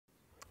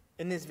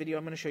In this video,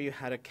 I'm going to show you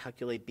how to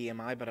calculate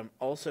BMI, but I'm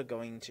also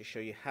going to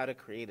show you how to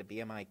create a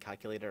BMI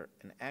calculator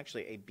and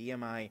actually a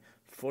BMI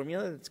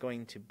formula that's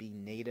going to be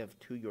native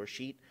to your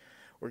sheet.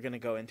 We're going to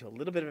go into a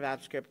little bit of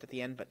AppScript at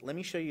the end, but let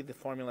me show you the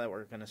formula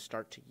we're going to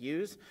start to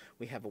use.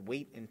 We have a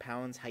weight in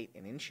pounds, height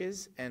in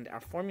inches, and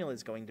our formula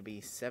is going to be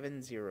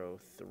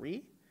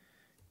 703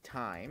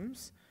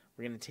 times,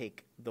 we're going to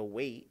take the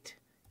weight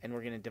and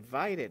we're going to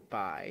divide it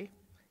by,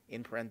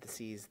 in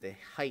parentheses, the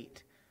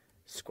height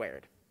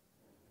squared.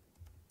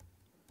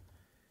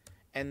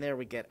 And there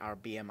we get our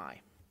BMI.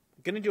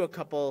 We're going to do a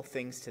couple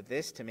things to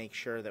this to make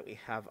sure that we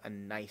have a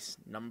nice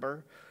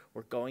number.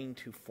 We're going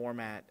to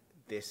format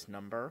this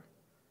number.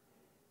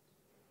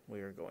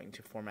 We are going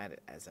to format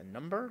it as a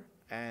number,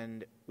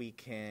 and we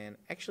can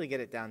actually get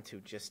it down to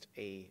just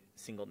a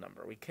single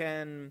number. We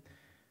can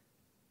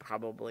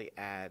probably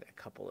add a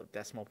couple of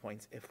decimal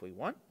points if we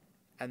want,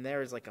 and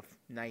there's like a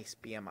nice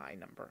BMI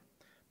number.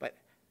 But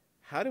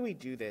how do we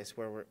do this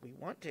where we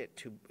want it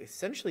to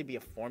essentially be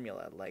a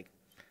formula? Like,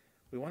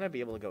 we want to be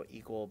able to go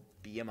equal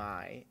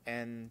BMI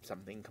and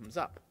something comes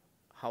up.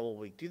 How will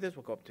we do this?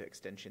 We'll go up to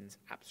extensions,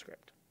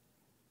 AppScript.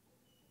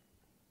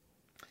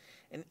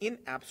 And in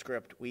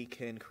AppScript, we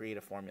can create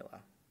a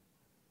formula.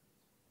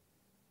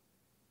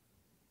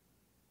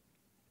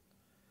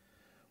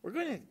 We're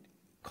going to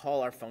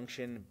call our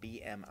function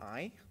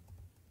BMI.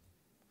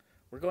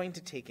 We're going to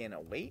take in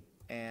a weight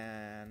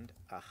and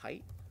a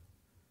height.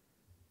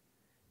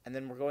 And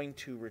then we're going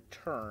to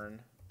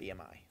return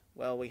BMI.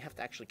 Well, we have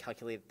to actually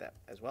calculate that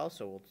as well,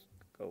 so we'll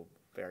go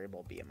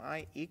variable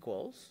BMI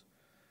equals,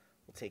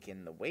 we'll take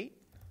in the weight.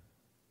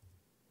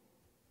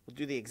 We'll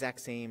do the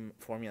exact same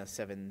formula,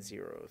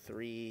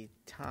 703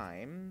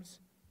 times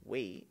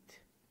weight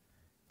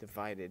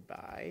divided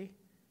by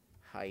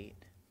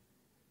height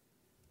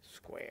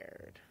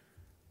squared.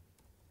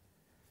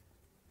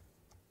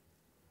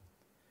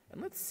 And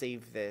let's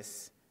save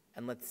this,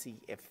 and let's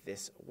see if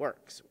this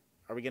works.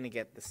 Are we going to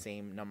get the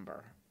same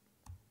number?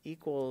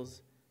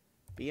 Equals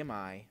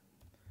BMI,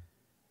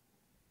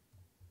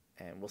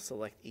 and we'll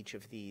select each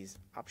of these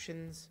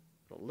options,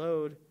 it'll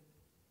load,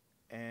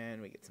 and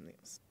we get something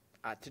else.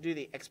 To do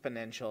the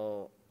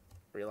exponential,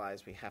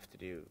 realize we have to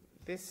do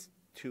this,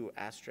 2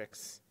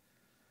 asterisks.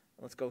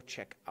 Let's go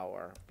check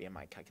our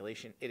BMI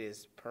calculation. It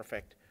is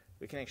perfect.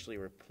 We can actually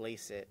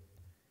replace it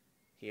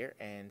here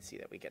and see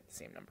that we get the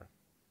same number.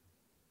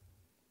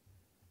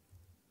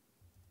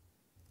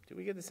 Do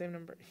we get the same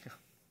number?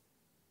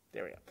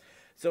 There we go.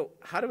 So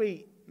how do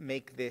we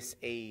make this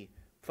a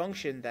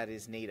function that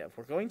is native?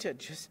 We're going to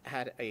just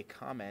add a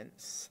comment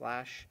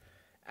 /**,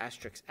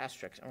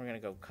 and we're going to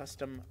go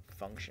custom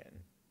function,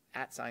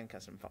 @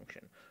 custom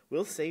function.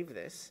 We'll save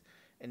this,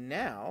 and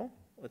now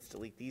let's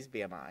delete these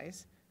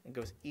BMIs, and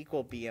goes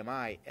equal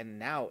BMI, and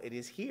now it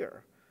is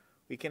here.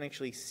 We can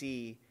actually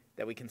see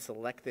that we can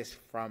select this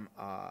from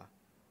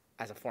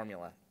as a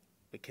formula.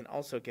 We can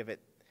also give it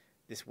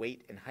this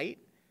weight and height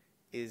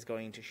is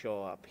going to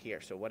show up here.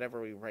 So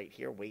whatever we write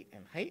here, weight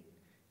and height,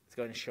 is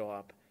going to show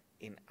up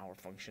in our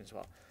function as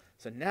well.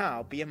 So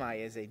now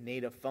BMI is a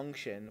native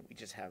function. We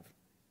just have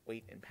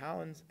weight in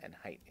pounds and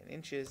height in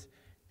inches,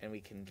 and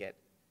we can get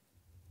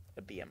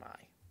a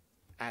BMI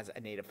as a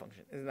native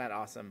function. Isn't that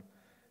awesome?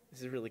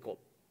 This is really cool.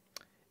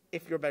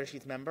 If you're a Better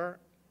Sheets member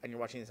and you're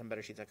watching this on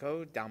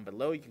BetterSheets.co, down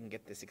below you can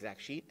get this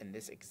exact sheet and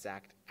this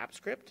exact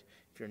AppScript.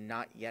 If you're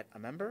not yet a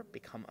member,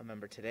 become a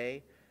member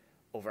today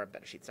over at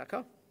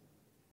BetterSheets.co.